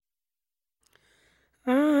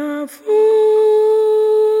Starting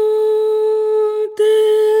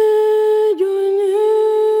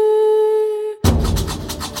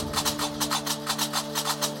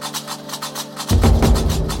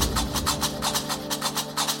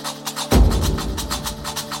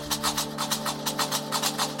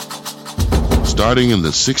in the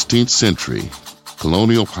 16th century,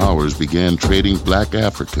 colonial powers began trading black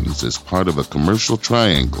Africans as part of a commercial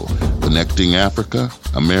triangle connecting Africa,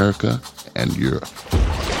 America, and Europe.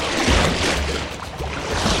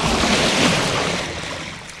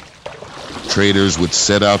 Traders would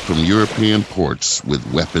set out from European ports with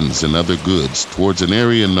weapons and other goods towards an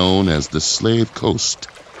area known as the Slave Coast,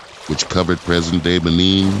 which covered present-day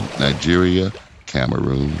Benin, Nigeria,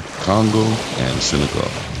 Cameroon, Congo, and Senegal.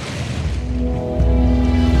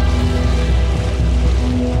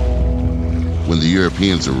 When the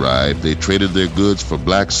Europeans arrived, they traded their goods for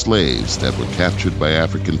black slaves that were captured by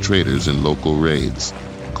African traders in local raids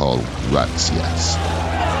called razzias.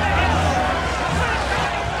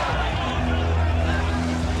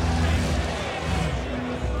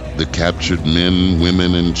 The captured men,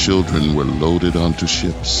 women, and children were loaded onto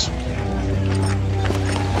ships.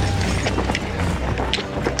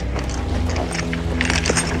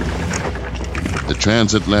 The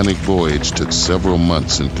transatlantic voyage took several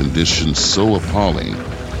months in conditions so appalling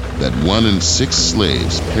that 1 in 6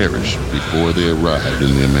 slaves perished before they arrived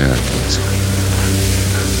in the Americas.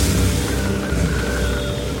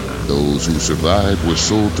 Those who survived were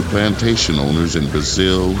sold to plantation owners in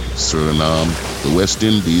Brazil, Suriname, the West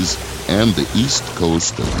Indies, and the east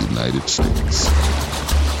coast of the United States.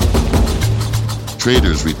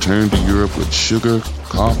 Traders returned to Europe with sugar,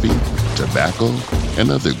 coffee, tobacco, and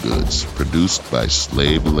other goods produced by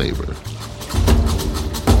slave labor.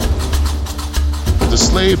 The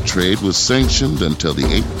slave trade was sanctioned until the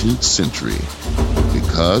 18th century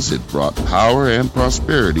because it brought power and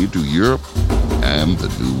prosperity to Europe and the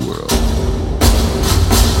New World.